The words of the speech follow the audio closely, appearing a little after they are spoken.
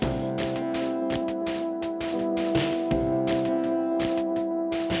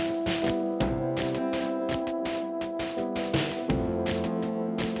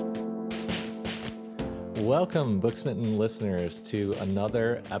Welcome, Booksmitten listeners, to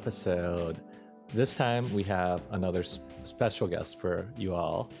another episode. This time we have another special guest for you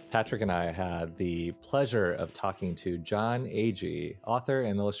all. Patrick and I had the pleasure of talking to Jon Agee, author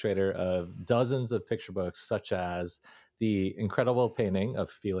and illustrator of dozens of picture books, such as the incredible painting of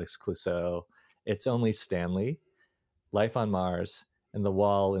Felix Clouseau, It's Only Stanley, Life on Mars, and The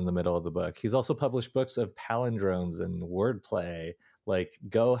Wall in the middle of the book. He's also published books of palindromes and wordplay, like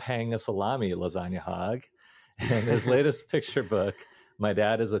Go Hang a Salami, Lasagna Hog. And his latest picture book, My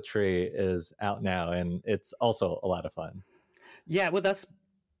Dad is a Tree, is out now, and it's also a lot of fun. Yeah, with us,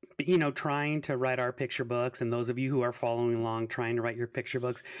 trying to write our picture books, and those of you who are following along trying to write your picture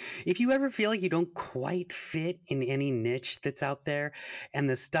books, if you ever feel like you don't quite fit in any niche that's out there, and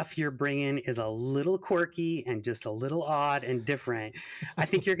the stuff you're bringing is a little quirky and just a little odd and different, I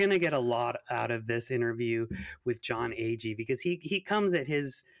think you're going to get a lot out of this interview with Jon Agee, because he comes at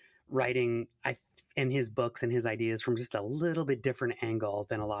his writing and his books and his ideas from just a little bit different angle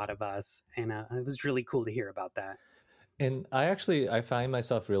than a lot of us, and it was really cool to hear about that. And I find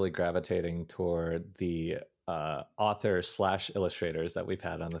myself really gravitating toward the author / illustrators that we've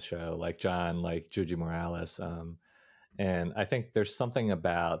had on the show, like John, like Juji Morales. And I think there's something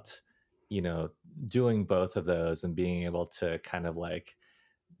about, doing both of those and being able to kind of like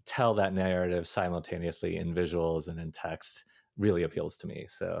tell that narrative simultaneously in visuals and in text really appeals to me.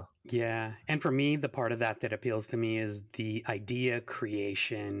 So yeah, and for me, the part of that appeals to me is the idea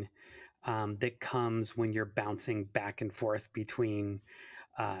creation that comes when you're bouncing back and forth between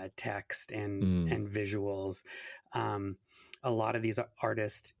text and visuals. A lot of these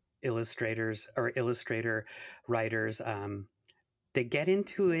artists, illustrators, or illustrator writers, they get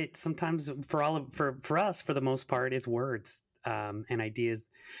into it sometimes. For us, for the most part, it's words and ideas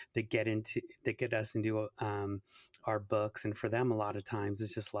that get us into our books, and for them, a lot of times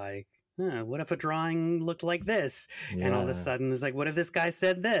it's just like, what if a drawing looked like this? Yeah. And all of a sudden it's like, what if this guy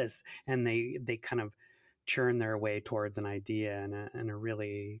said this? And they kind of churn their way towards an idea in a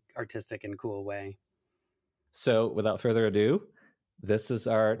really artistic and cool way. So without further ado, this is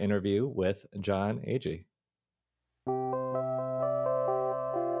our interview with Jon Agee.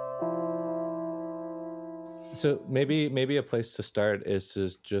 So maybe a place to start is to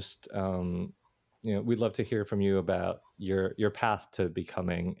just, we'd love to hear from you about your path to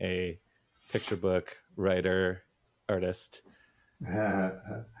becoming a picture book writer, artist.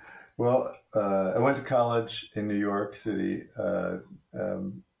 Well, I went to college in New York City,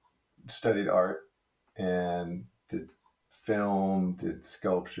 studied art, and did film, did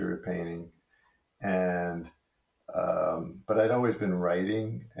sculpture, painting, and but I'd always been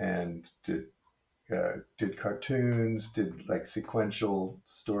writing and did cartoons, did like sequential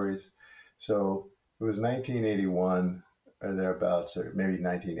stories. So it was 1981 or thereabouts, or maybe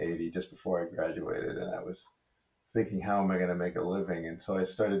 1980, just before I graduated, and I was thinking, how am I going to make a living? And so I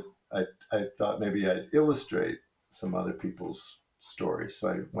thought maybe I'd illustrate some other people's stories. So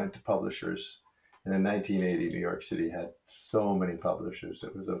I went to publishers, and in 1980, New York City had so many publishers. I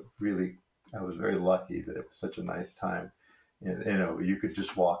was very lucky that it was such a nice time. And, you could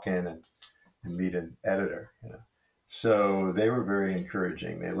just walk in and meet an editor. So they were very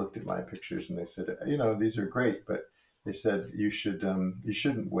encouraging. They looked at my pictures and they said, these are great, but they said you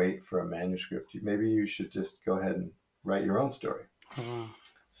shouldn't wait for a manuscript. Maybe you should just go ahead and write your own story. Mm-hmm.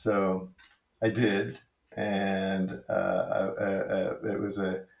 So I did, and it was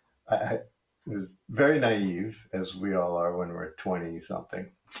very naive, as we all are when we're 20 something,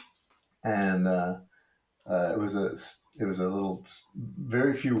 and it was a little,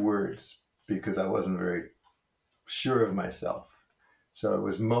 very few words, because I wasn't very sure of myself. So it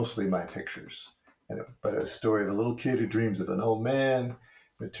was mostly my pictures. But a story of a little kid who dreams of an old man.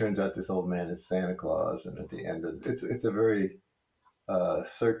 It turns out this old man is Santa Claus, and at the end of it's a very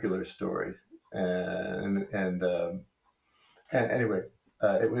circular story. And anyway,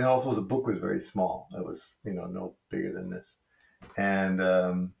 it also, the book was very small. It was no bigger than this, and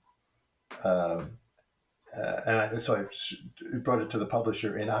so I brought it to the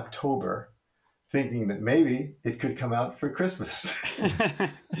publisher in October, thinking that maybe it could come out for Christmas.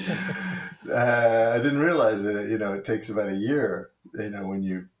 I didn't realize that it takes about a year.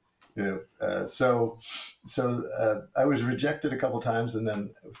 So I was rejected a couple times, and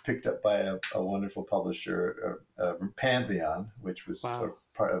then picked up by a wonderful publisher, Pantheon, which was sort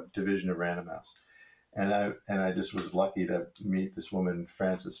of part of division of Random House, and I just was lucky to meet this woman,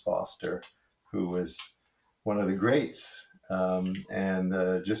 Frances Foster, who was one of the greats,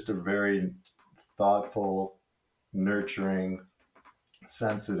 and just a very thoughtful, nurturing,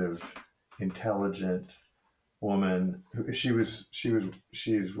 sensitive, intelligent, woman. She's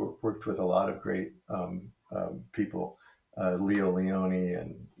worked with a lot of great people, Leo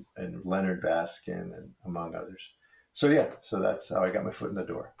Leone and Leonard Baskin, and among others. So yeah, so that's how I got my foot in the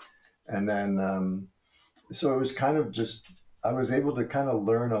door. And then so it was kind of just, I was able to kind of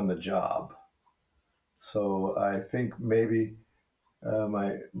learn on the job. So I think maybe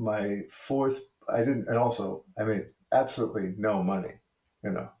my fourth, I didn't, and also I mean absolutely no money,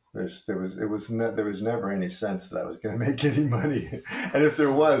 you know. There was never any sense that I was going to make any money, and if there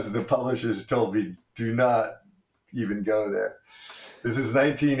was, the publishers told me, do not even go there. This is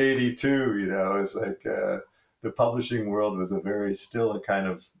 1982, you know. It's like the publishing world was still a kind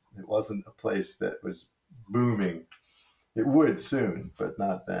of, it wasn't a place that was booming. It would soon, but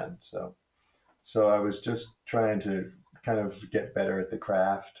not then. So I was just trying to kind of get better at the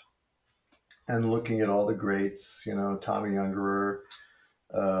craft and looking at all the greats, you know, Tommy Ungerer,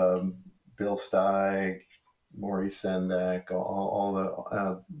 um, Bill Steig, Maurice Sendak, all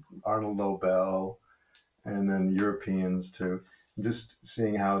the Arnold Nobel, and then Europeans too. Just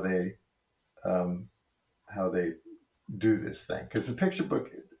seeing um, how they do this thing, because the picture book,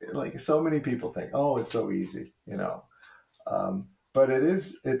 like so many people think, oh, it's so easy, you know. Um, but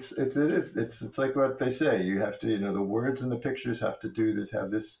it's like what they say. You have to, you know, the words and the pictures have to have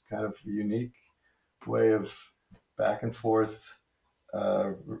this kind of unique way of back and forth.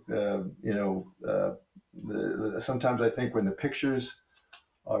 You know, sometimes I think when the pictures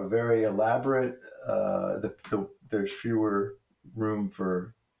are very elaborate, there's fewer room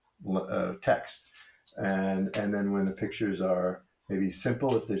for text, and then when the pictures are maybe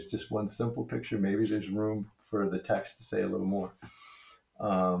simple, if there's just one simple picture, maybe there's room for the text to say a little more.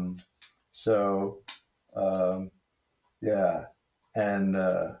 Um, so yeah, and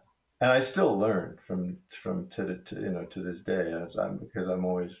and I still learn to this day, because I'm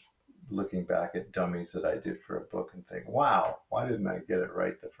always looking back at dummies that I did for a book and think, wow, why didn't I get it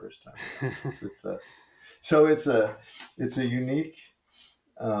right the first time? So it's a unique,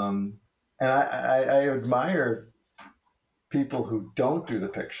 and I admire people who don't do the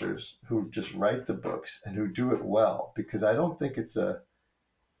pictures, who just write the books and who do it well, because I don't think it's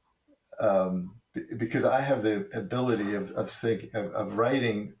because I have the ability of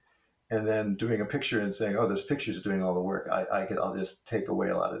writing and then doing a picture and saying, oh, this picture is doing all the work. I'll just take away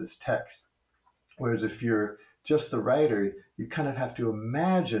a lot of this text. Whereas if you're just the writer, you kind of have to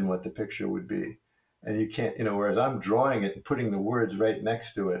imagine what the picture would be. And you can't, you know, whereas I'm drawing it and putting the words right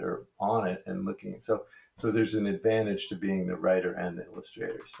next to it or on it and looking. So there's an advantage to being the writer and the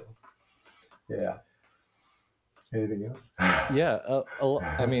illustrator. So, yeah. Anything else? Yeah,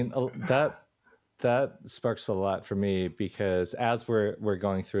 I mean that sparks a lot for me, because as we're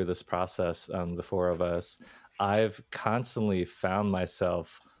going through this process, the four of us, I've constantly found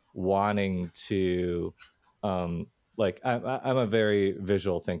myself wanting to, like I'm a very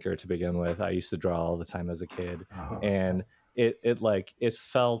visual thinker to begin with. I used to draw all the time as a kid, and it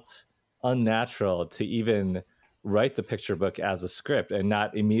felt unnatural to even write the picture book as a script and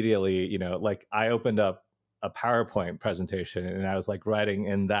not immediately, you know, like I opened up a PowerPoint presentation and I was like writing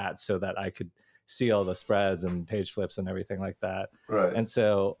in that so that I could see all the spreads and page flips and everything like that. Right. And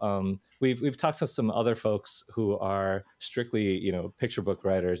so we've talked to some other folks who are strictly, you know, picture book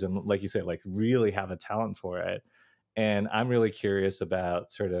writers, and like you said, like really have a talent for it. And I'm really curious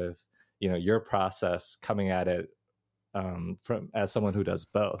about sort of, you know, your process coming at it from as someone who does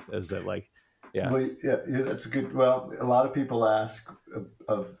both. Is it like, yeah. Well, yeah, that's good. Well, a lot of people ask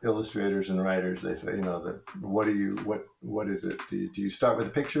of illustrators and writers. They say, you know, what is it? Do you start with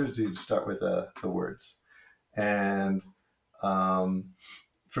the pictures? Do you start with the words? And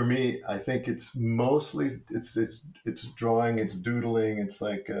for me, I think it's mostly it's drawing, it's doodling. It's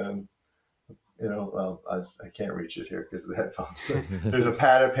like you know, well, I can't reach it here because of the headphones. But there's a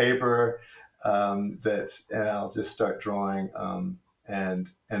pad of paper and I'll just start drawing. And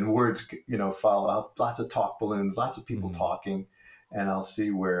words, you know, follow. Lots of talk balloons, lots of people talking, and I'll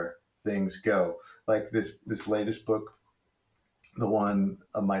see where things go. Like this latest book, the one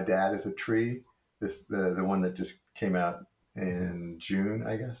My Dad is a Tree. The one that just came out in June,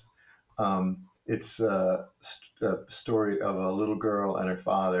 I guess. It's a story of a little girl and her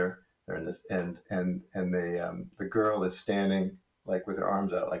father. They're in this, and the girl is standing like with her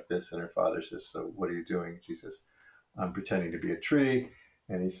arms out like this, and her father says, "So what are you doing?" She says, "I'm pretending to be a tree."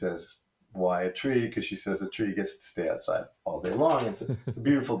 And he says, "Why a tree?" Because she says a tree gets to stay outside all day long. It's a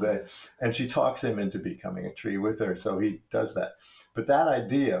beautiful day. And she talks him into becoming a tree with her. So he does that. But that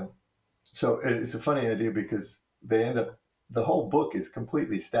idea, so it's a funny idea because the whole book is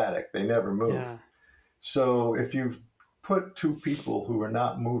completely static. They never move. Yeah. So if you put two people who are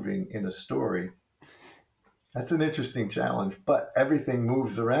not moving in a story, That's an interesting challenge, but everything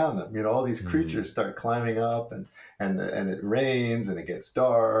moves around them. You know, all these creatures start climbing up, and it rains, and it gets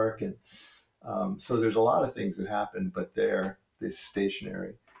dark, and so there's a lot of things that happen, but they're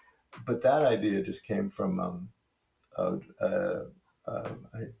stationary. But that idea just came from uh, uh,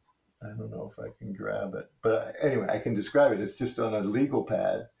 I don't know if I can grab it, but anyway, I can describe it. It's just on a legal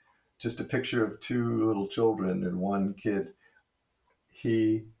pad, just a picture of two little children and one kid.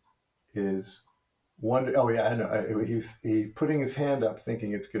 He is one, oh yeah, I know. He putting his hand up,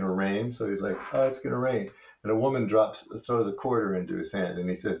 thinking it's going to rain. So he's like, "Oh, it's going to rain." And a woman throws a quarter into his hand, and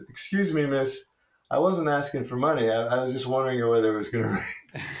he says, "Excuse me, miss, I wasn't asking for money. I was just wondering whether it was going to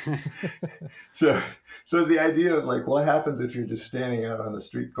rain." so, so the idea of like, what happens if you're just standing out on the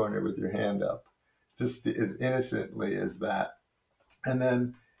street corner with your hand up, just as innocently as that, and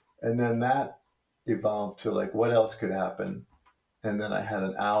then, that evolved to like, what else could happen? And then I had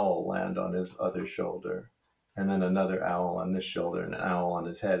an owl land on his other shoulder, and then another owl on this shoulder, and an owl on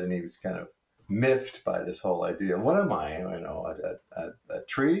his head, and he was kind of miffed by this whole idea. What am I? You know, a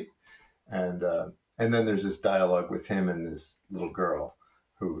tree, and then there's this dialogue with him and this little girl,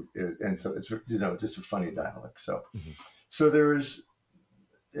 and so it's just a funny dialogue. So, so there's,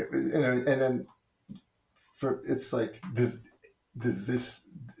 and then it's like does this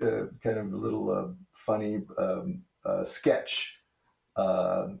kind of little funny sketch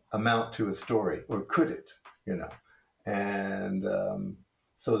amount to a story, or could it? You know, and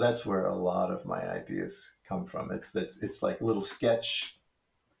so that's where a lot of my ideas come from. It's like a little sketch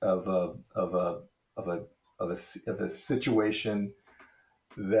of a situation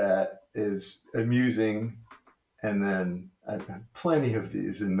that is amusing, and then I have plenty of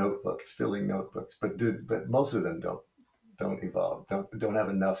these in notebooks, filling notebooks, but most of them don't evolve, don't have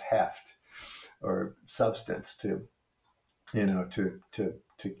enough heft or substance to to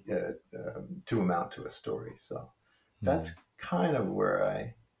amount to a story. So that's kind of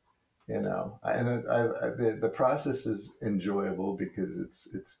where the process is enjoyable because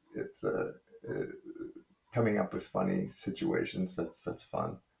it's coming up with funny situations. That's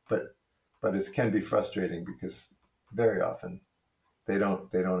fun, but it can be frustrating because very often they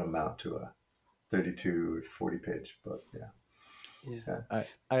don't amount to a 32 40 page book.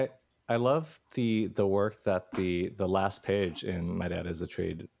 I love the work that the last page in My Dad Is a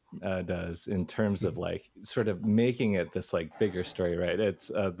Trade does in terms of like sort of making it this like bigger story, right? It's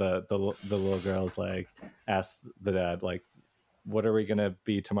the little girl's like asks the dad like, "What are we gonna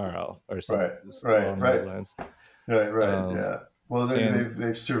be tomorrow?" or something along those lines. Right. Yeah. Well,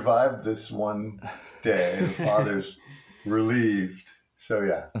 they've survived this one day. The father's relieved. So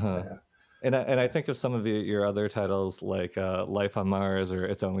yeah. Yeah. And I think of some of your other titles like Life on Mars or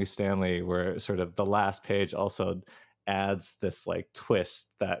It's Only Stanley, where sort of the last page also adds this like twist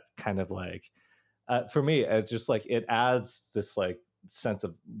that kind of like, for me, it's just like it adds this like sense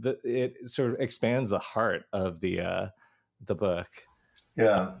of it sort of expands the heart of the book.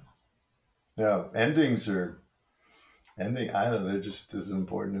 Yeah. I don't know, they're just as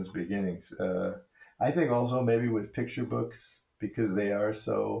important as beginnings. I think also maybe with picture books, because they are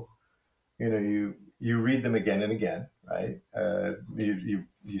so, you read them again and again, right? You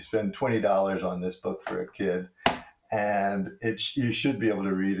spend $20 on this book for a kid, and you should be able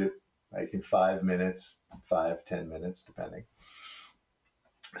to read it like in 5 minutes, 5-10 minutes, depending.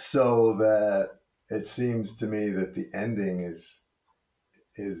 So that it seems to me that the ending is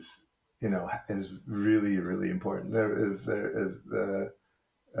really, really important.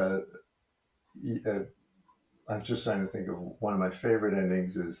 I'm just trying to think of one of my favorite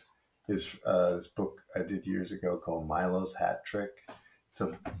endings is this book I did years ago called Milo's Hat Trick. It's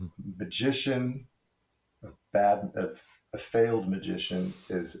a magician, a failed magician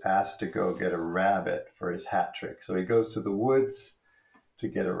is asked to go get a rabbit for his hat trick. So he goes to the woods to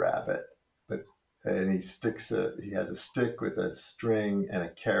get a rabbit, and he has a stick with a string and a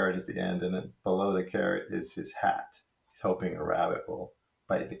carrot at the end, and then below the carrot is his hat. He's hoping a rabbit will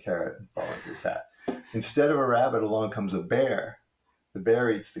bite the carrot and fall into his hat. Instead of a rabbit, along comes a bear. The bear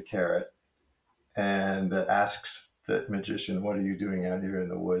eats the carrot and asks the magician, "What are you doing out here in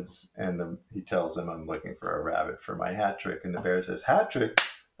the woods?" And he tells him, "I'm looking for a rabbit for my hat trick." And the bear says, "Hat trick?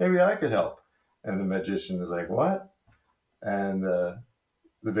 Maybe I could help." And the magician is like, "What?" And the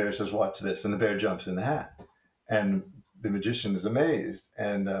bear says, "Watch this." And the bear jumps in the hat. And the magician is amazed.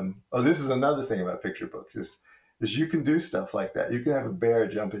 And this is another thing about picture books is you can do stuff like that. You can have a bear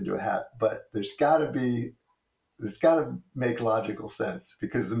jump into a hat, but it's got to make logical sense,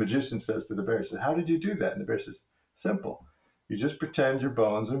 because the magician says to the bear, says, "How did you do that?" And the bear says, "Simple. You just pretend your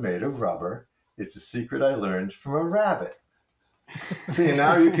bones are made of rubber. It's a secret I learned from a rabbit." See,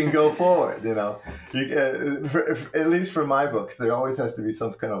 now you can go forward. At least for my books, there always has to be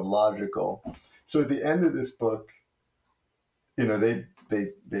some kind of logical. So at the end of this book, they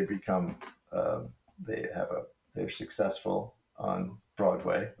become they have a they're successful on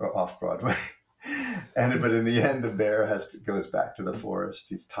Broadway or off Broadway, but in the end, the bear goes back to the forest.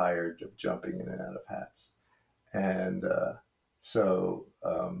 He's tired of jumping in and out of hats, and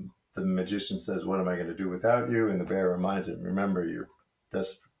the magician says, "What am I going to do without you?" And the bear reminds him, "Remember, your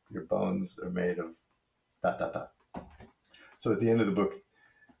bones are made of dot dot dot." So at the end of the book,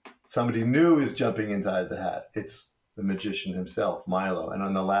 somebody new is jumping inside the hat. It's the magician himself, Milo. And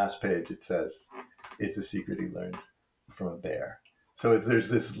on the last page, it says, "It's a secret he learned from a bear." So there's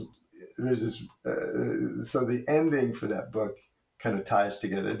this. So the ending for that book kind of ties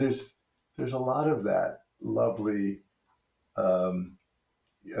together. There's a lot of that lovely,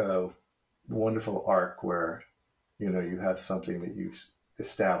 wonderful arc where you have something that you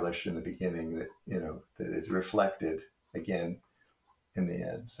establish in the beginning that that is reflected again in the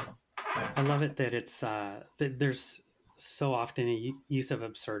end. So yeah. I love it that it's that there's so often a use of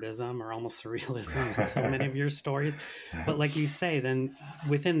absurdism or almost surrealism in so many of your stories, but like you say, then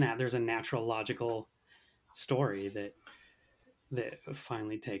within that there's a natural, logical story that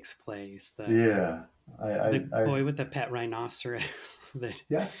finally takes place. The Boy with the pet rhinoceros that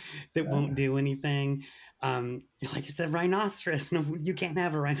yeah that won't do anything. Like, it's a rhinoceros. No, you can't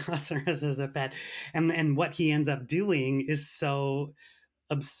have a rhinoceros as a pet. And what he ends up doing is so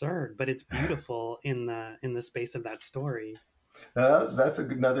absurd, but it's beautiful in the space of that story. That's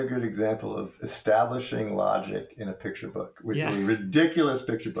another good example of establishing logic in a picture book, Yeah. a ridiculous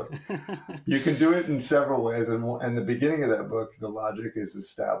picture book. You can do it in several ways, and the beginning of that book, the logic is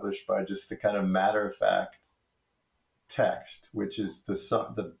established by just the kind of matter-of-fact text, which is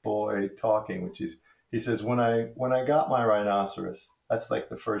the boy talking, which is, he says, when I got my rhinoceros. That's like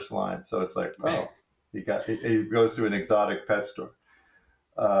the first line. So it's like, oh, he goes to an exotic pet store,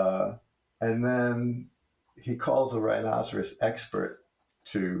 and then he calls a rhinoceros expert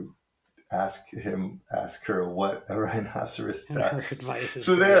to ask her what a rhinoceros And does. her advice is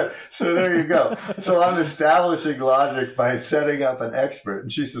so there you go. So I'm establishing logic by setting up an expert,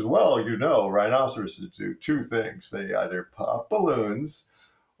 and she says, well, rhinoceroses do two things. They either pop balloons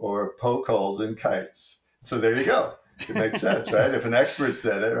or poke holes in kites. So there you go. It makes sense, right? If an expert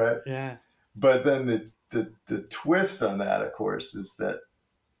said it, right? Yeah. But then the twist on that, of course, is that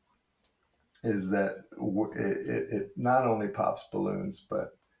it not only pops balloons,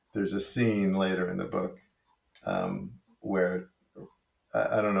 but there's a scene later in the book where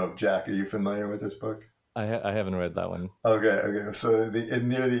I don't know, Jack, are you familiar with this book? I haven't read that one. Okay. So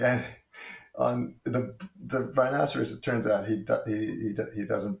near the end, on the rhinoceros, it turns out he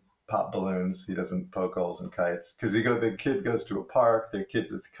doesn't pop balloons, he doesn't poke holes in kites, because the kid goes to a park, there are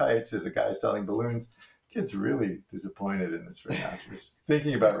kids with kites, there's a guy selling balloons. Kid's really disappointed in this rhinoceros,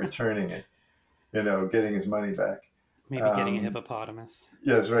 thinking about returning it. Getting his money back. Maybe getting a hippopotamus.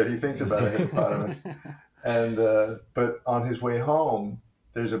 Yes, right. He thinks about a hippopotamus. And but on his way home,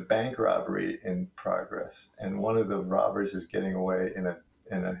 there's a bank robbery in progress, and one of the robbers is getting away in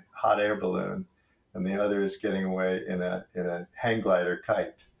a hot air balloon, and the other is getting away in a hang glider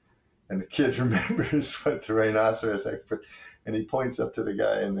kite. And the kid remembers what the rhinoceros expert, and he points up to the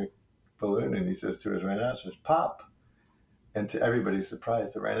guy in the balloon, and he says to his rhinoceros, "Pop." And to everybody's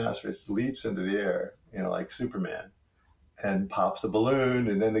surprise, the rhinoceros leaps into the air, like Superman, and pops a balloon.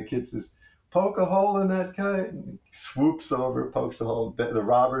 And then the kid says, "Poke a hole in that kite." And he swoops over, pokes a hole. The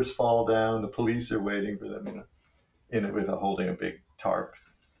robbers fall down. The police are waiting for them, holding a big tarp.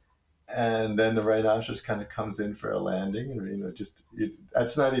 And then the rhinoceros kind of comes in for a landing, and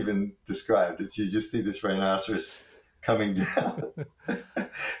that's not even described. You just see this rhinoceros coming down,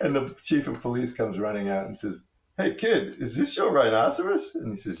 and the chief of police comes running out and says, "Hey kid, is this your rhinoceros?"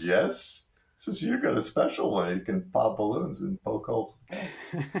 And he says, "Yes." He says, "You got a special one. You can pop balloons and poke holes."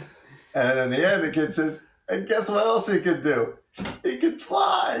 And in the end, the kid says, "And guess what else he can do? He can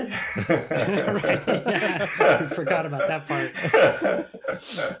fly." Right. Yeah. I forgot about that part.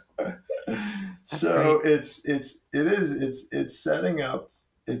 So it's setting up,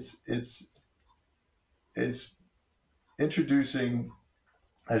 it's introducing,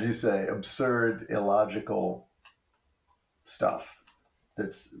 as you say, absurd, illogical stuff.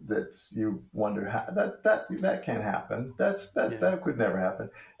 That's you wonder how that can't happen. That could never happen.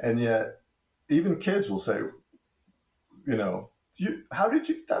 And yet, even kids will say, how did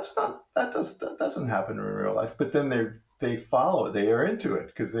you? That doesn't happen in real life. But then they follow it. They are into it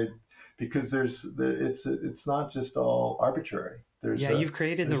because it's not just all arbitrary. there's Yeah, you've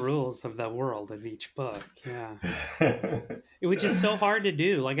created the rules of the world of each book. Yeah. Which is so hard to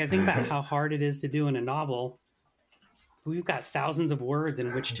do. Like, I think about how hard it is to do in a novel. We've got thousands of words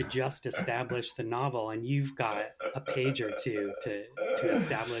in which to just establish the novel, and you've got a page or two to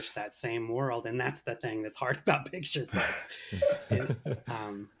establish that same world. And that's the thing that's hard about picture books.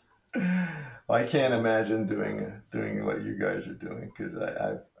 I can't imagine doing what you guys are doing, because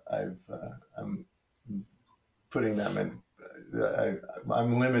I'm putting them in.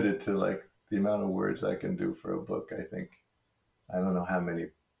 I'm limited to like the amount of words I can do for a book. I think I don't know how many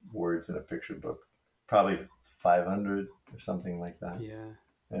words in a picture book. Probably 500 or something like that. Yeah.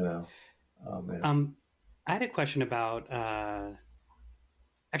 You know. I had a question about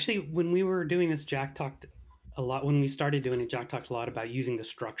actually, when we were doing this, Jack talked a lot. When we started doing it, Jack talked a lot about using the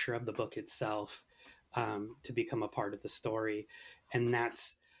structure of the book itself to become a part of the story, and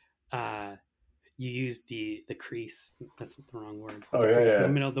that's you use the crease. That's the wrong word. Oh, the yeah, crease yeah. in the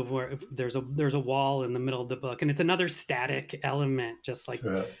middle of the word. There's a wall in the middle of the book, and it's another static element, just like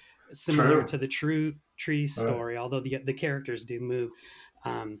similar to the tree story. Although the characters do move.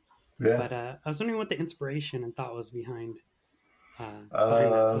 But I was wondering what the inspiration and thought was behind that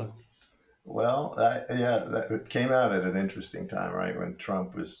book. Well, it came out at an interesting time, right? When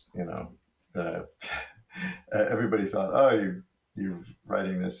Trump was, everybody thought, oh, you're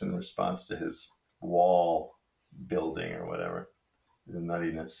writing this in response to his wall building or whatever, the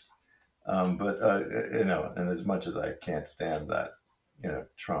nuttiness. And as much as I can't stand that,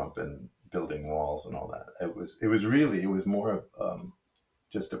 Trump and building walls and all that, it was more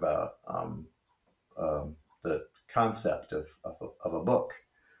just about the concept of a book.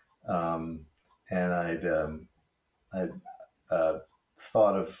 And I'd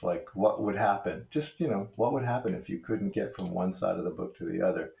thought of like what would happen, what would happen if you couldn't get from one side of the book to the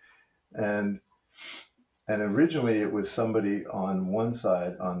other. And originally it was somebody on one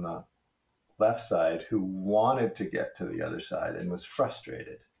side, on the left side, who wanted to get to the other side and was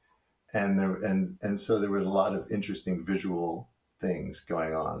frustrated. And so there was a lot of interesting visual things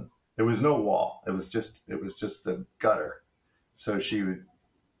going on. There was no wall. It was just the gutter. So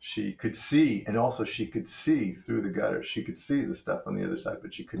she could see, and also she could see through the gutter. She could see the stuff on the other side,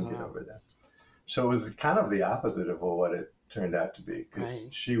 but she couldn't get over there. So it was kind of the opposite of what it turned out to be, because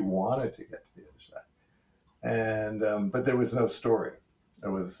she wanted to get to the other side. And but there was no story. It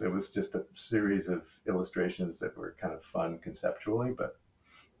was just a series of illustrations that were kind of fun conceptually,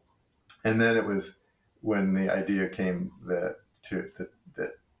 and then it was when the idea came that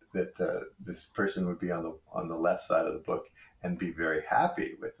this person would be on the left side of the book and be very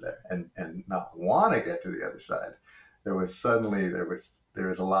happy with that, and not want to get to the other side. There was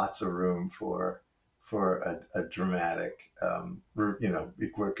lots of room for a dramatic,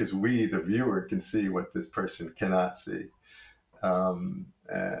 because we, the viewer, can see what this person cannot see,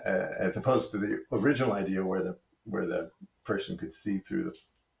 as opposed to the original idea where the person could see through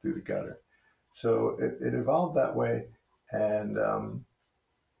the gutter. So it evolved that way, and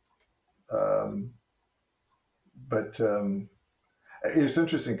it's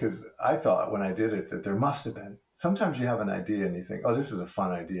interesting because I thought when I did it that there must have been. Sometimes you have an idea and you think, "Oh, this is a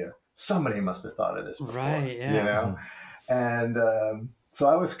fun idea. Somebody must have thought of this before." Right? Yeah. And so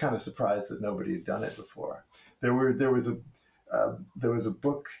I was kind of surprised that nobody had done it before. There was a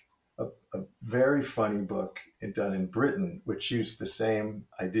book, a very funny book done in Britain, which used the same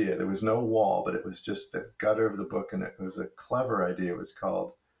idea. There was no wall, but it was just the gutter of the book, and it was a clever idea. It was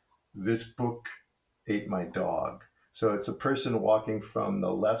called "This Book Ate My Dog." So it's a person walking from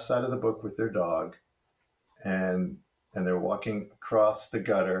the left side of the book with their dog, and they're walking across the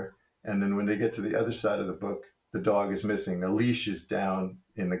gutter. And then when they get to the other side of the book, the dog is missing. The leash is down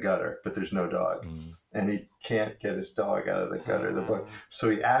in the gutter, but there's no dog. And he can't get his dog out of the gutter of the book. So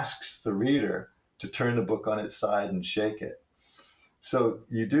he asks the reader to turn the book on its side and shake it. So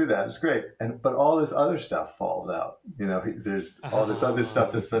you do that, it's great. But all this other stuff falls out. There's all this other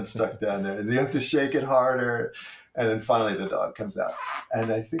stuff that's been stuck down there, and you have to shake it harder. And then finally the dog comes out.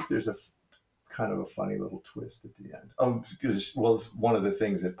 And I think there's a kind of a funny little twist at the end. Because one of the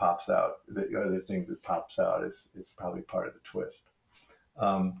things that pops out, the other thing that pops out is probably part of the twist.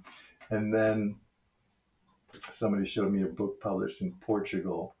 And then somebody showed me a book published in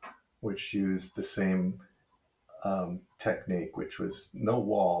Portugal, which used the same technique, which was no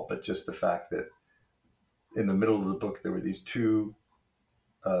wall, but just the fact that in the middle of the book there were these two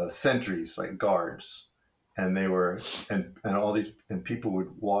sentries, like guards, and they were and all these and people would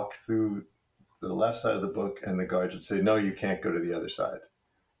walk through the left side of the book, and the guards would say, "No, you can't go to the other side."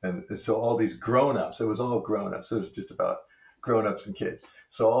 And so all these grown-ups, it was all grown-ups. It was just about grown-ups and kids.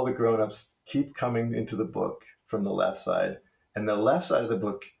 So all the grown-ups keep coming into the book from the left side, and the left side of the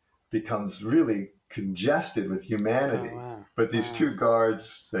book becomes really congested with humanity. Oh, wow. But these Wow. two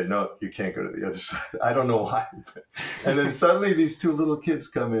guards, they know you can't go to the other side. I don't know why. And then suddenly these two little kids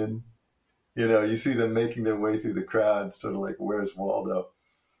come in. You see them making their way through the crowd, sort of like, where's Waldo?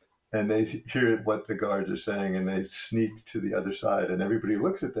 And they hear what the guards are saying, and they sneak to the other side, and everybody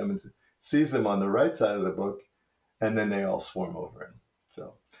looks at them and sees them on the right side of the book, and then they all swarm over him.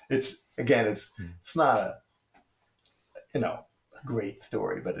 So it's not a great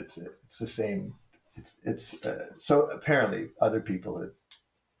story, but it's the same. So apparently other people have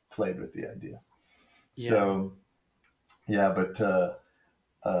played with the idea. Yeah. So yeah, but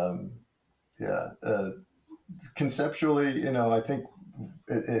conceptually, I think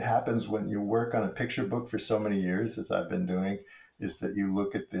it happens when you work on a picture book for so many years, as I've been doing, is that you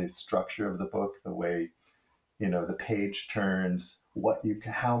look at the structure of the book, the way, the page turns,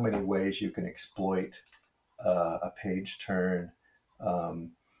 how many ways you can exploit a page turn.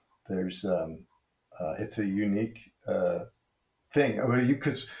 It's a unique thing.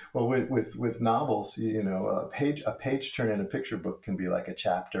 With novels, a page turn in a picture book can be like a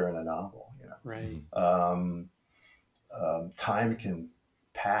chapter in a novel. Right. Time can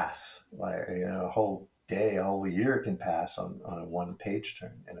pass, like a whole day, a whole year can pass on a one page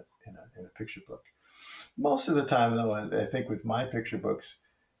turn in a picture book. Most of the time, though, I think with my picture books,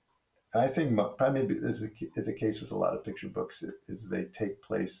 I think probably is the case with a lot of picture books, is they take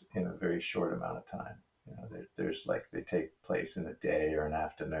place in a very short amount of time. There's like they take place in a day or an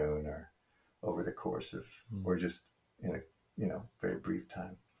afternoon or over the course of, or just in a very brief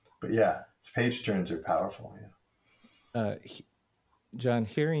time. But yeah, page turns are powerful. Yeah. Jon,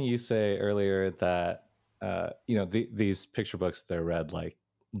 hearing you say earlier that these picture books, they're read like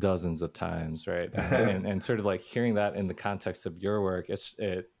dozens of times, right? And sort of like hearing that in the context of your work, it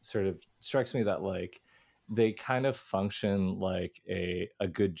sort of strikes me that like they kind of function like a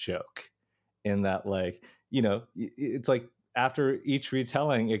good joke, in that like it's like after each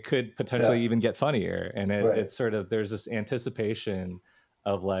retelling, it could potentially even get funnier, and it's sort of, there's this anticipation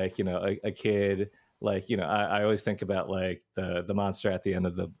of like a kid. Like, I always think about like the monster at the end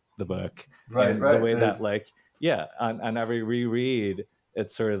of the book, and the way that like, on every reread,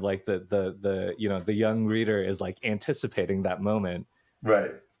 it's sort of like the the young reader is like anticipating that moment.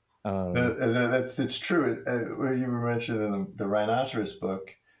 Right. It's true. Where you were mentioning the rhinoceros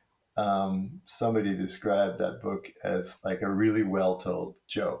book, somebody described that book as like a really well told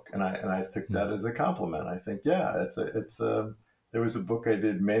joke, and I took that as a compliment. I think, there was a book I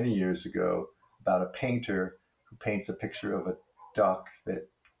did many years ago about a painter who paints a picture of a duck that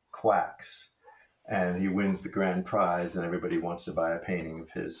quacks, and he wins the grand prize, and everybody wants to buy a painting of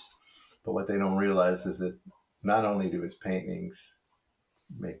his. But what they don't realize is that not only do his paintings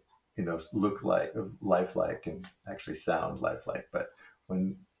make look like lifelike and actually sound lifelike, but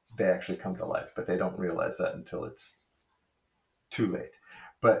when they actually come to life, but they don't realize that until it's too late.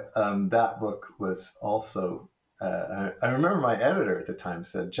 But that book was also, I remember my editor at the time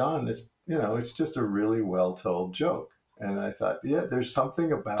said, Jon, it's just a really well told joke. And I thought, yeah, there's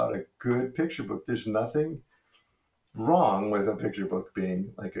something about a good picture book. There's nothing wrong with a picture book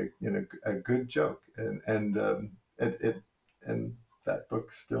being like a good joke. And that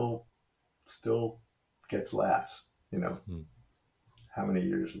book still gets laughs, How many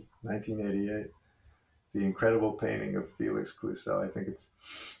years? 1988. The incredible painting of Felix Clouseau. I think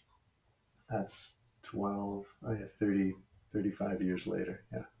that's 35 years later.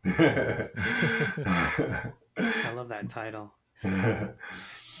 Yeah. I love that title.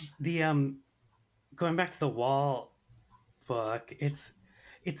 The going back to the wall book, it's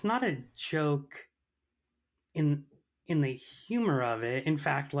not a joke in the humor of it. In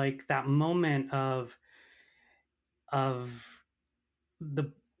fact, like that moment of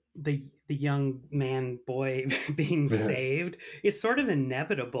the young man boy being saved is sort of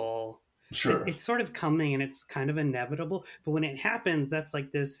inevitable. Sure. It's sort of coming and it's kind of inevitable, but when it happens, that's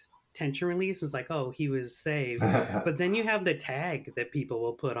like this tension release. Is like, oh, he was saved. But then you have the tag that people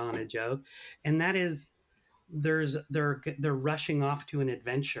will put on a joke, and that is they're rushing off to an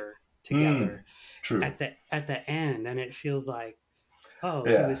adventure together at the end, and it feels like, oh,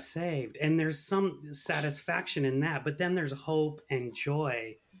 he was saved, and there's some satisfaction in that, but then there's hope and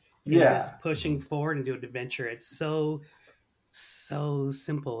joy in this pushing forward into an adventure. It's so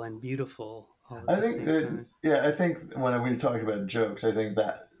simple and beautiful all at the same time. Yeah, I think when we talk about jokes, I think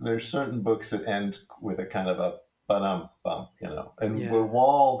that there's certain books that end with a kind of a bump, and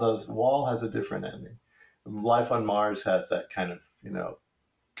Wall has a different ending. Life on Mars has that kind of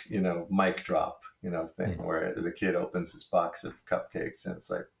mic drop thing where the kid opens his box of cupcakes and it's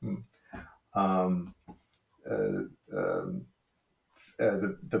like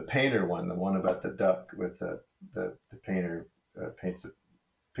the painter one, the one about the duck with the painter paints the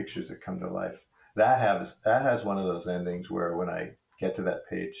pictures that come to life. That has one of those endings where when I get to that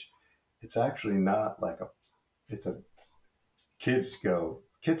page, it's actually not like it's a kids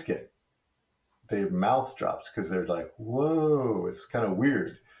get their mouth drops because they're like, whoa, it's kind of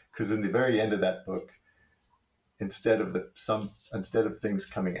weird. Because in the very end of that book, instead of things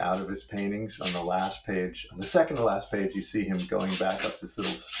coming out of his paintings, on the second to last page, you see him going back up this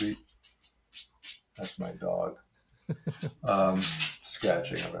little street. That's my dog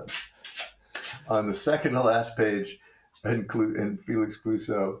scratching around. On the second to last page, in Felix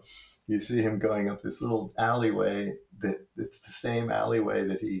Clouseau, you see him going up this little alleyway it's the same alleyway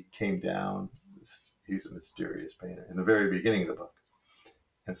that he came down. He's a mysterious painter in the very beginning of the book.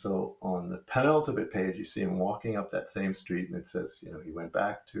 And so on the penultimate page, you see him walking up that same street, and it says, he went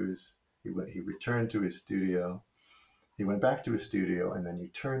back to he returned to his studio. He went back to his studio, and then you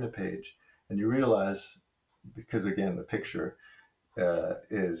turn the page, and you realize, because again, the picture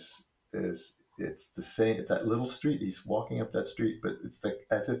is it's the same, that little street. He's walking up that street, but it's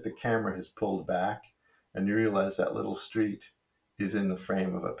as if the camera has pulled back, and you realize that little street is in the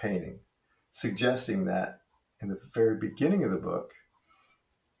frame of a painting, suggesting that in the very beginning of the book,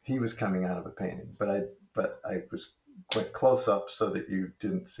 he was coming out of a painting, but I was quite close up so that you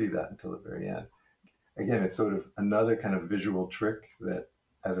didn't see that until the very end. Again, it's sort of another kind of visual trick that,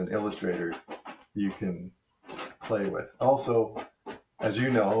 as an illustrator, you can play with. Also, as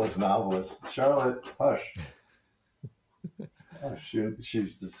you know, as novelists, Charlotte, hush. Hush.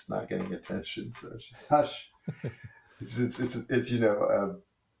 She's just not getting attention, so hush. It's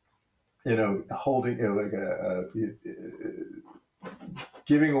holding,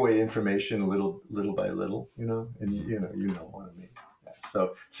 giving away information little by little, and you know what I mean. Yeah.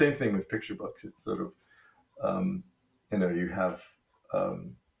 So same thing with picture books. It's sort of, you have,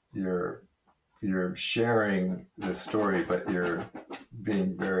 you're sharing the story, but you're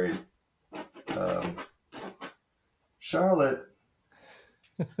being very, Charlotte.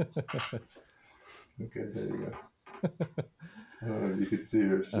 Okay, there you go. I don't know if you can see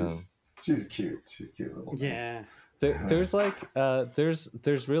her. She's cute. She's a cute little. Yeah. There's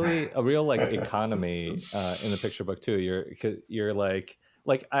there's really a real economy in the picture book too. You're like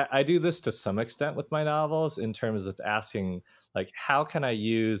I do this to some extent with my novels in terms of asking how can I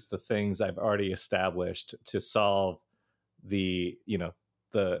use the things I've already established to solve the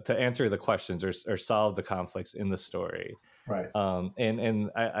to answer the questions or solve the conflicts in the story. Right.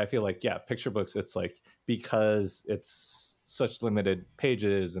 And I feel picture books, it's because it's such limited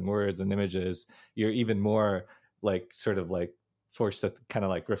pages and words and images, you're even more forced to kind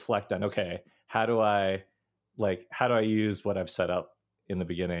of reflect on, okay, how do I use what I've set up in the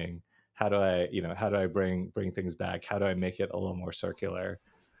beginning? How do I bring things back? How do I make it a little more circular?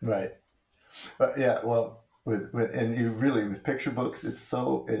 Right. But yeah, well, with picture books,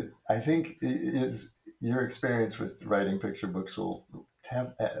 I think your experience with writing picture books will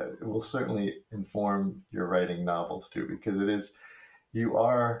certainly inform your writing novels too, because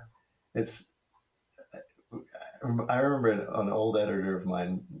I remember an old editor of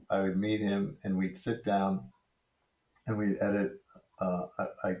mine, I would meet him and we'd sit down and we'd edit.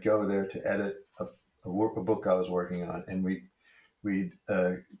 I'd go there to edit a book I was working on, and we'd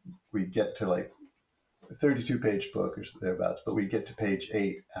get to 32-page book or thereabouts, but we'd get to page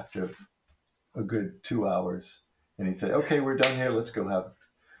 8 after a good 2 hours, and he'd say, "Okay, we're done here. Let's go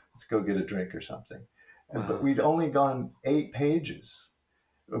get a drink or something." Wow. But we'd only gone 8 pages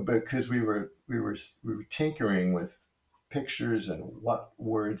because we were tinkering with pictures and what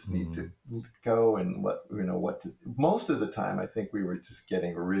words need to go and most of the time I think we were just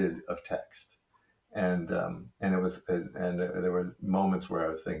getting rid of text, and there were moments where I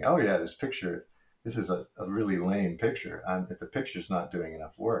was thinking, oh yeah, this is a really lame picture. If the picture's not doing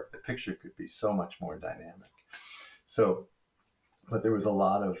enough work, the picture could be so much more dynamic. So, but there was a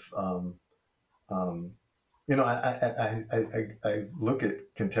lot of I look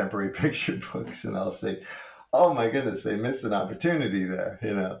at contemporary picture books and I'll say, oh my goodness, they missed an opportunity there.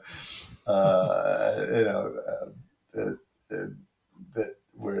 That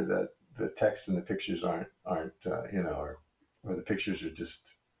where the text and the pictures aren't or where the pictures are just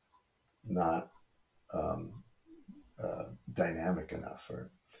not dynamic enough,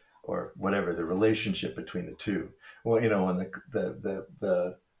 or whatever the relationship between the two. Well, and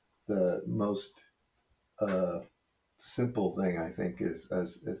the most simple thing I think is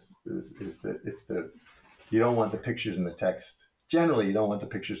that if you don't want the pictures and the text. Generally, you don't want the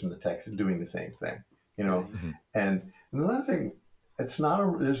pictures and the text doing the same thing, Mm-hmm. And another thing,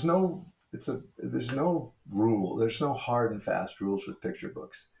 there's no there's no rule, there's no hard and fast rules with picture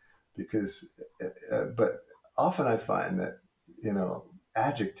books, because, but often I find that,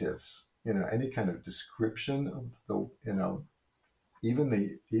 adjectives, any kind of description of even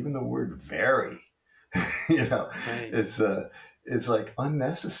the word very, Right. it's like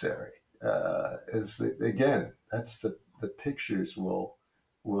unnecessary. Again, that's the pictures will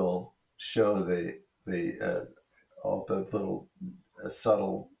show all the little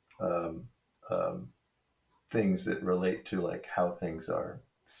subtle um, um, things that relate to like how things are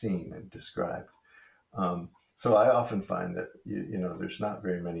seen and described. So I often find that there's not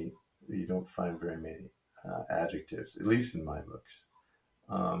very many. You don't find very many adjectives, at least in my books.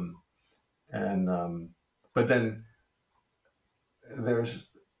 Um, and But then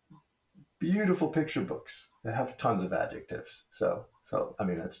there's beautiful picture books that have tons of adjectives. So I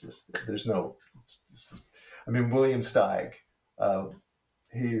mean, that's just there's no. I mean, William Steig, uh,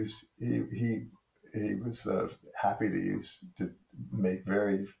 he was happy to make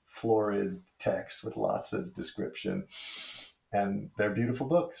very florid text with lots of description, and they're beautiful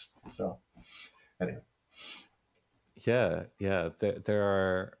books. So anyway. Yeah. There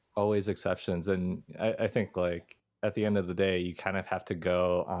are always exceptions, and I think like at the end of the day, you kind of have to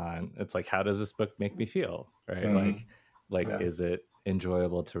go on. It's like, how does this book make me feel, right? Mm-hmm. Like, Yeah. is it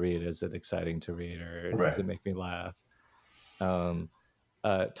enjoyable to read? Is it exciting to read, or Right. does it make me laugh? Um,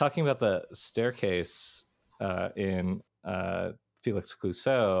 Talking about the staircase in Felix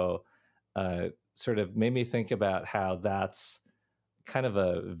Clouseau, sort of made me think about how that's kind of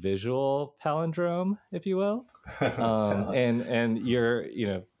a visual palindrome, if you will. And you're,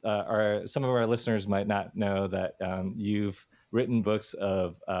 some of our listeners might not know that you've written books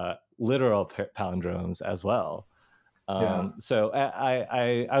of literal palindromes as well. Yeah. So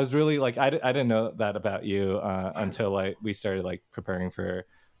I was really like, I didn't know that about you until like we started like preparing for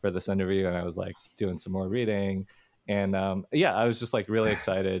this interview, and I was like doing some more reading, and I was just like really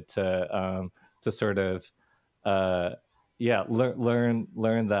excited to sort of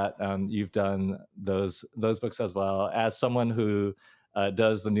learn that you've done those books as well, as someone who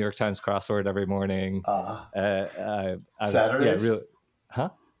does the New York Times crossword every morning. I was Saturdays. really, huh?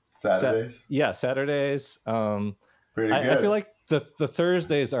 Saturdays. Saturdays. Pretty I feel good. like the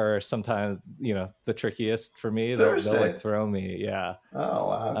Thursdays are sometimes the trickiest for me. They'll Thursday. like throw me. Yeah. Oh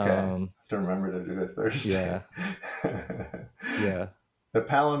wow. Okay. I have to remember to do it Thursday. Yeah. The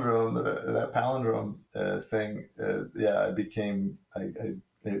palindrome, that palindrome thing. It became.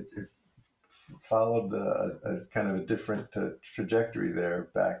 It followed a kind of a different trajectory there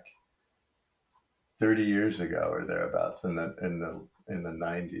back 30 years ago or thereabouts in the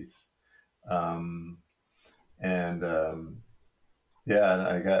 90s. Um, and and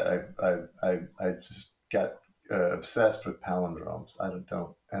I just got obsessed with palindromes. I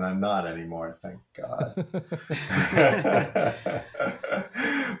don't, and I'm not anymore, thank God.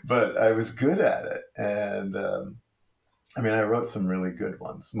 But I was good at it, and I mean, I wrote some really good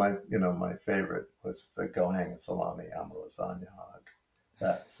ones. My favorite was the "Go Hang a Salami, I'm a Lasagna Hog."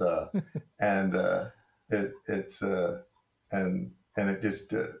 That's and it's and it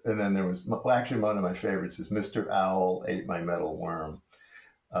just and then there was actually one of my favorites is Mr. Owl Ate My Metal Worm.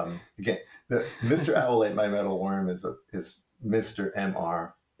 Again, the Mr. Owl Ate My Metal Worm is Mr.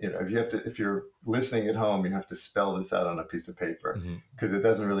 Mr. If you're listening at home, you have to spell this out on a piece of paper, because it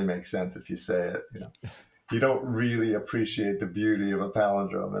doesn't really make sense if you say it. You don't really appreciate the beauty of a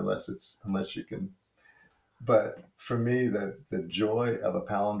palindrome unless you can. But for me, the joy of a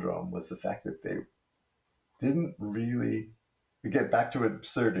palindrome was the fact that they didn't really, we get back to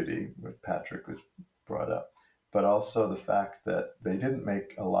absurdity, what Patrick was brought up, but also the fact that they didn't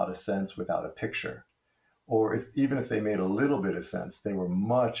make a lot of sense without a picture. Or even if they made a little bit of sense, they were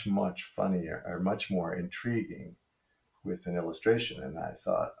much, much funnier or much more intriguing with an illustration. And I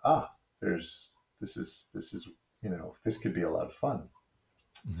thought, this is this could be a lot of fun.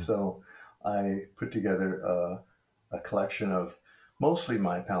 So I put together a collection of mostly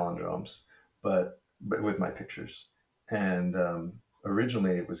my palindromes, but with my pictures. And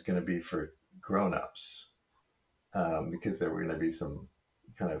originally it was going to be for grown-ups, because there were going to be some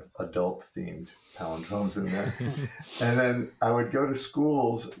kind of adult themed palindromes in there. And then I would go to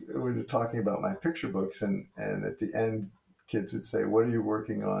schools, we were talking about my picture books, and at the end, kids would say, "What are you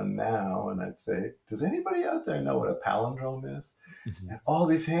working on now?" And I'd say, "Does anybody out there know what a palindrome is?" And all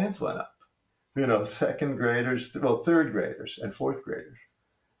these hands went up. Second graders, third graders and fourth graders.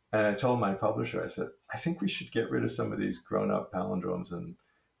 And I told my publisher, I said, "I think we should get rid of some of these grown-up palindromes and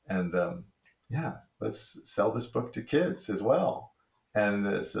let's sell this book to kids as well."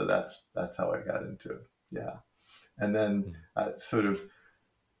 And so that's how I got into it. Yeah. And then sort of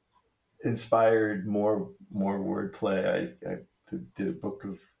inspired more wordplay. I did a book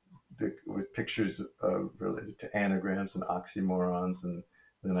with pictures related to anagrams and oxymorons, and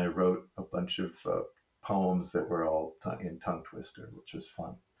then I wrote a bunch of poems that were all in tongue twister, which was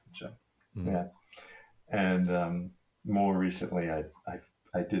fun. Yeah, and more recently, I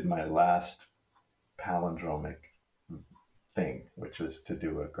did my last palindromic thing, which was to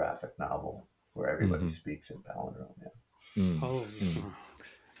do a graphic novel where everybody speaks in palindrome. Yeah. Holy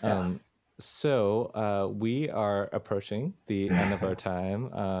smokes! Yeah. So we are approaching the end of our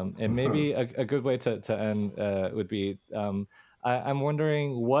time, and maybe a good way to end would be I'm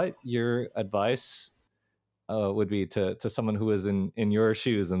wondering what your advice would be to someone who was in your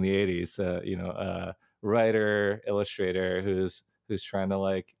shoes in the 80s, a writer, illustrator who's trying to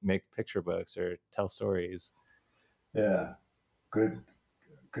like make picture books or tell stories. Yeah. Good,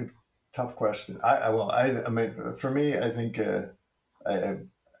 tough question. I mean, for me, I think I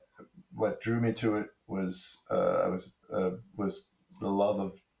what drew me to it was was the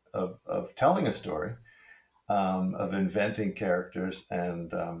love of telling a story, of inventing characters,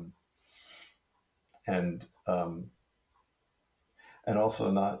 and and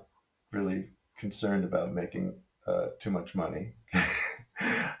also not really concerned about making too much money.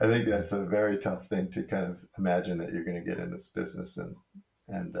 I think that's a very tough thing to kind of imagine that you're going to get in this business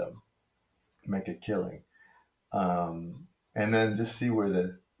and make a killing, and then just see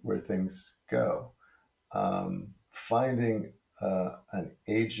where things go. Finding an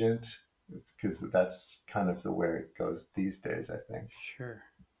agent, because that's kind of the way it goes these days, I think. Sure.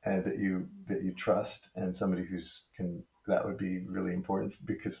 And that you trust, and somebody that would be really important,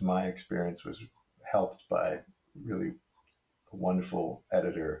 because my experience was helped by really a wonderful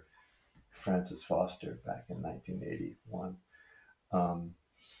editor, Francis Foster, back in 1981, um,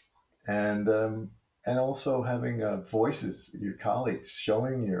 and and also having voices, your colleagues,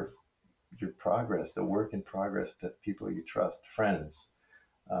 showing your progress, the work in progress, to people you trust, friends.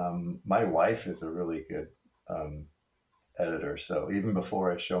 My wife is a really good um, editor, so even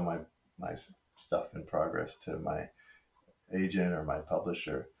before I show my stuff in progress to my agent or my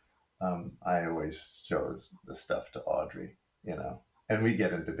publisher, I always show the stuff to Audrey, and we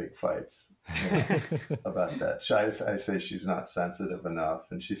get into big fights, about that. I say she's not sensitive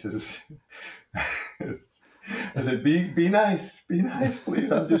enough, and she says, I said, be nice, please.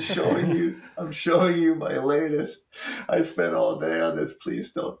 I'm showing you my latest. I spent all day on this.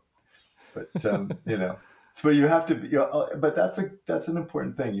 Please don't. But so you have to be. But that's an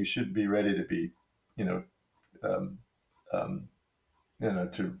important thing. You should be ready to be, you know, um, um,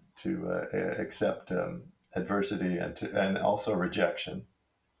 to accept adversity, and also rejection,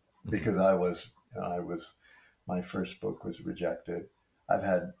 because I was my first book was rejected. I've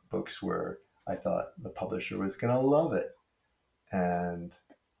had books where I thought the publisher was going to love it, and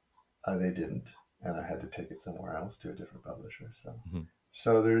they didn't, and I had to take it somewhere else to a different publisher.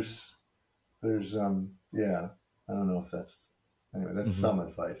 So there's yeah, I don't know if that's anyway. That's some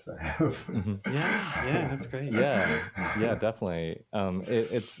advice I have. Yeah, that's great. Yeah, definitely.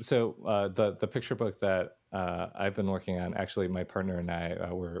 It's so the picture book that I've been working on. Actually, my partner and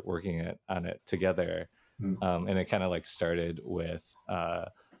I were working on it together, and it kind of like started with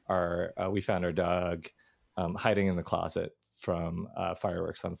we found our dog hiding in the closet from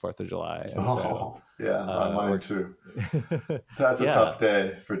fireworks on the 4th of July, and Mine too. That's a tough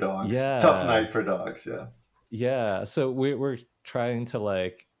day for dogs. Tough night for dogs. Yeah. So we're trying to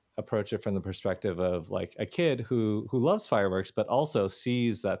like approach it from the perspective of like a kid who loves fireworks, but also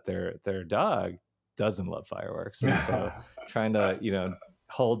sees that their dog doesn't love fireworks, and so trying to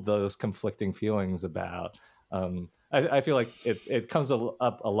hold those conflicting feelings about. I feel like it comes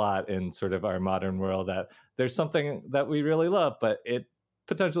up a lot in sort of our modern world, that there's something that we really love, but it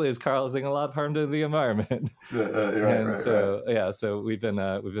potentially is causing a lot of harm to the environment. So we've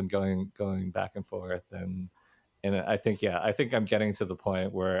been going back and forth, and I think I'm getting to the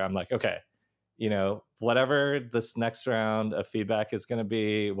point where I'm like, okay, whatever this next round of feedback is going to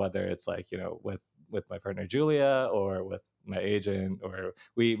be, whether it's like with my partner Julia or with my agent, or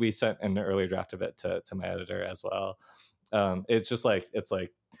we sent an early draft of it to my editor as well. It's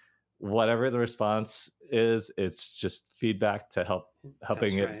like whatever the response is, it's just feedback to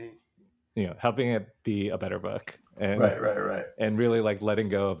helping it be a better book, and right, and really like letting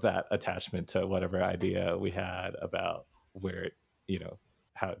go of that attachment to whatever idea we had about where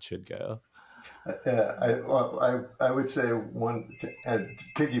how it should go. I would say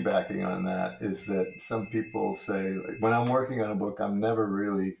piggybacking on that is that some people say, like, when I'm working on a book, I'm never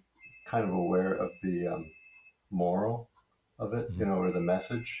really kind of aware of the moral of it, or the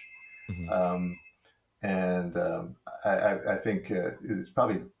message. Mm-hmm. And I think it's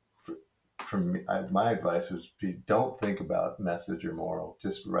probably from me, my advice would be, don't think about message or moral.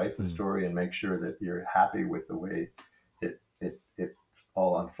 Just write the story and make sure that you're happy with the way it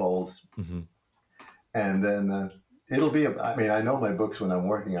all unfolds. And then it'll be, I mean, I know my books, when I'm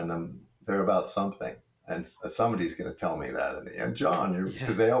working on them, they're about something. And somebody's going to tell me that in the end, John,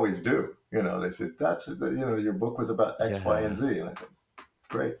 because they always do. You know, they say, your book was about X, Y, and Z. And I think,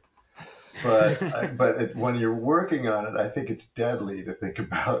 great. But when you're working on it, I think it's deadly to think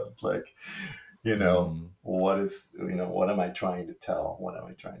about, like, what am I trying to tell? What am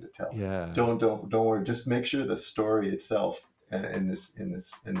I trying to tell? Yeah. Don't worry. Just make sure the story itself in this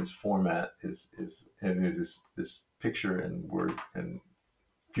format is this picture and word and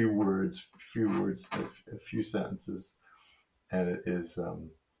few words, a few sentences, and it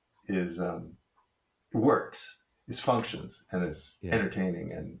works, is functions, and is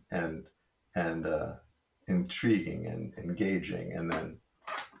entertaining and intriguing and engaging, and then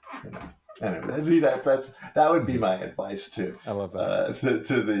anyway, that would be my advice to I love that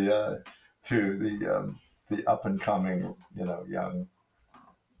to the up and coming young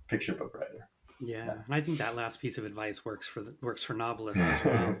picture book writer. Yeah, and I think that last piece of advice works for novelists as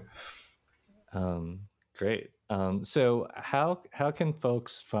well. Great. So how can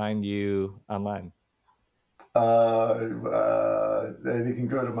folks find you online? They can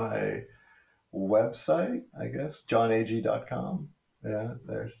go to my website, I guess, jonagee.com. Yeah,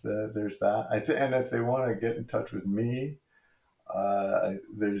 there's that. And if they want to get in touch with me,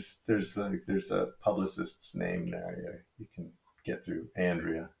 there's a publicist's name there. Yeah, you can get through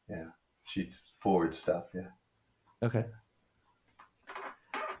Andrea. Yeah, she forwards stuff. Yeah. Okay.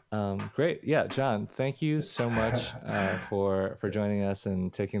 Great. Yeah, Jon, thank you so much for joining us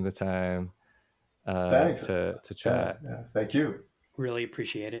and taking the time to chat. Yeah, thank you. Really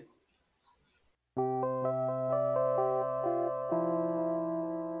appreciate it.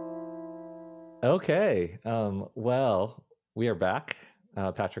 Okay. Well, we are back,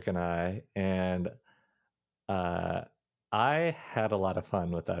 Patrick and I, and I had a lot of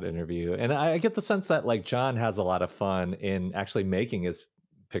fun with that interview. And I get the sense that, like, Jon has a lot of fun in actually making his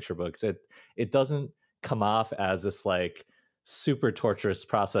picture books. It doesn't come off as this like super torturous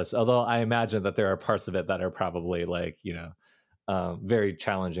process, although I imagine that there are parts of it that are probably like, very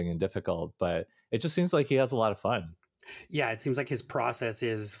challenging and difficult, but it just seems like he has a lot of fun. Yeah, it seems like his process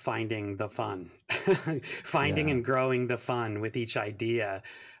is finding the fun, and growing the fun with each idea.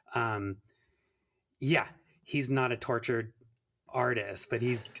 Yeah, he's not a tortured artist, but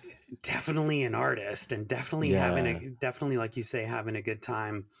he's definitely an artist, and definitely definitely, like you say, having a good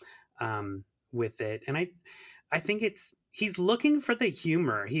time with it. And I think he's looking for the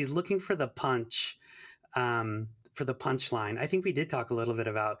humor. He's looking for the punch, for the punchline. I think we did talk a little bit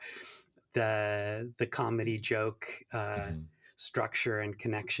about the comedy joke structure and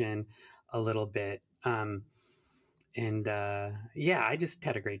connection a little bit. I just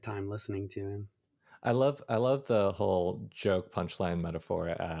had a great time listening to him. I love the whole joke punchline metaphor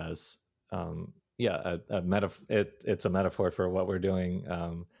as it's a metaphor for what we're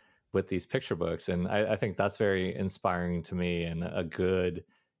doing with these picture books, and I think that's very inspiring to me, and a good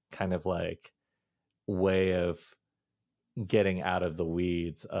kind of like way of getting out of the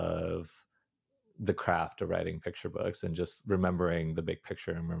weeds of the craft of writing picture books and just remembering the big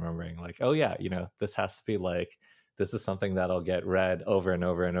picture and remembering like, oh yeah, this has to be like, this is something that'll get read over and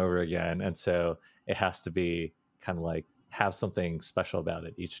over and over again. And so it has to be kind of like have something special about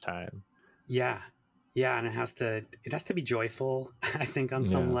it each time. Yeah. Yeah. And it has to be joyful, I think, on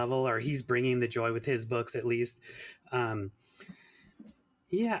some level, or he's bringing the joy with his books, at least. I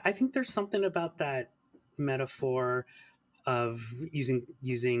think there's something about that metaphor of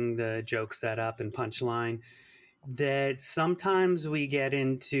using the joke setup and punchline that sometimes we get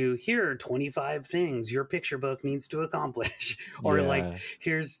into, here are 25 things your picture book needs to accomplish, or like,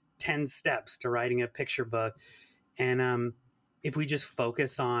 here's 10 steps to writing a picture book. And if we just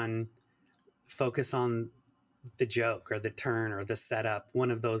focus on the joke or the turn or the setup, one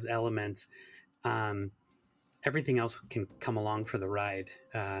of those elements, everything else can come along for the ride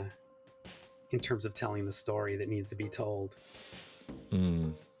in terms of telling the story that needs to be told.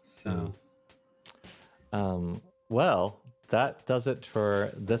 Well, that does it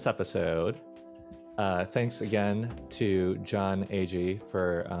for this episode. Thanks again to Jon Agee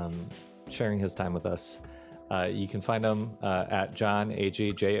for sharing his time with us. You can find him at Jon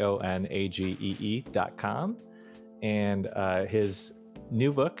Agee, JONAGEE.com. And his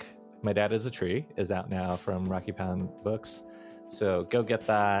new book, My Dad is a Tree, is out now from Rocky Pound Books. So go get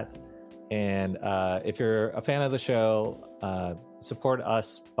that. And if you're a fan of the show, support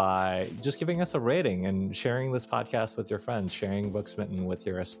us by just giving us a rating and sharing this podcast with your friends, sharing Booksmitten with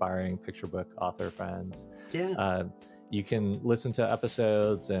your aspiring picture book author friends. Yeah. You can listen to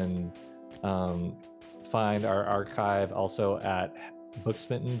episodes and find our archive also at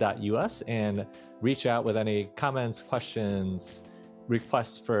booksmitten.us and reach out with any comments, questions,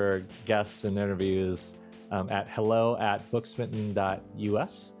 requests for guests and interviews at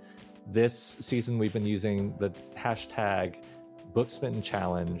hello@booksmitten.us. This season, we've been using the hashtag Booksmitten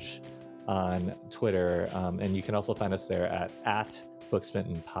Challenge on Twitter, and you can also find us there at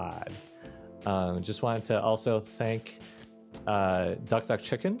BooksmittenPod. Just wanted to also thank Duck Duck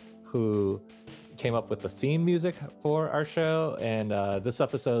Chicken, who came up with the theme music for our show, and this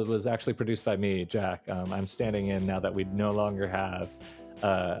episode was actually produced by me, Jack. I'm standing in now that we no longer have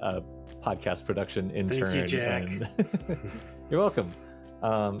a podcast production intern. Thank you, Jack. You're welcome.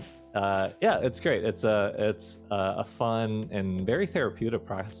 Yeah, it's great. It's a fun and very therapeutic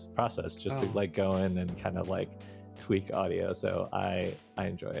process just to like go in and kind of like tweak audio. So I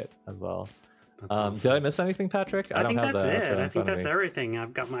enjoy it as well. Awesome. Did I miss anything, Patrick? I think that's it. I think that's everything.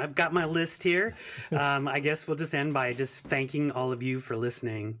 I've got my list here. I guess we'll just end by just thanking all of you for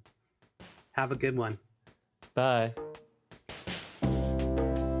listening. Have a good one. Bye.